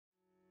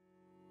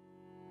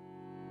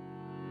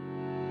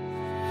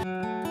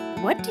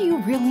What do you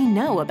really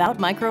know about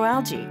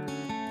microalgae?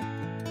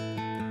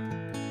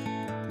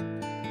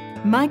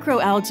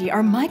 Microalgae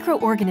are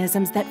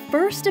microorganisms that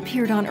first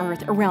appeared on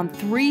Earth around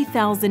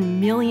 3,000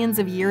 millions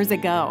of years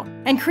ago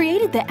and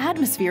created the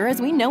atmosphere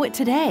as we know it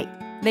today.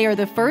 They are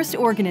the first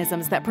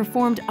organisms that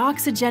performed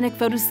oxygenic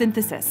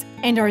photosynthesis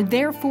and are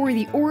therefore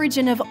the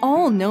origin of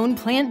all known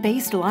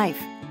plant-based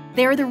life.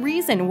 They are the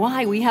reason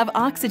why we have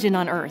oxygen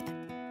on Earth.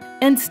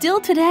 And still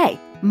today,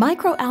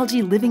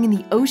 microalgae living in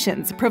the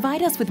oceans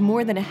provide us with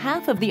more than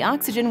half of the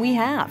oxygen we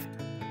have.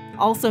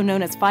 Also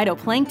known as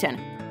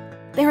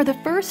phytoplankton, they are the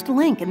first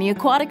link in the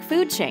aquatic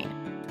food chain.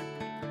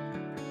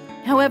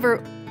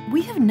 However,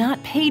 we have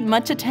not paid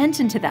much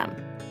attention to them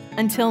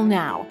until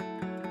now,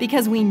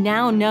 because we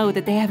now know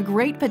that they have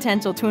great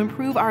potential to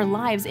improve our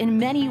lives in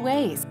many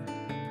ways.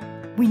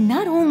 We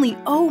not only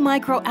owe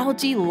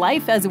microalgae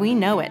life as we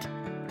know it,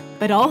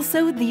 but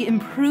also the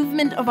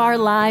improvement of our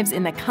lives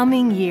in the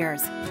coming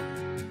years.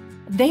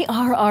 They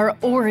are our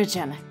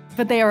origin,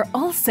 but they are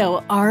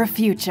also our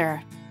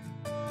future.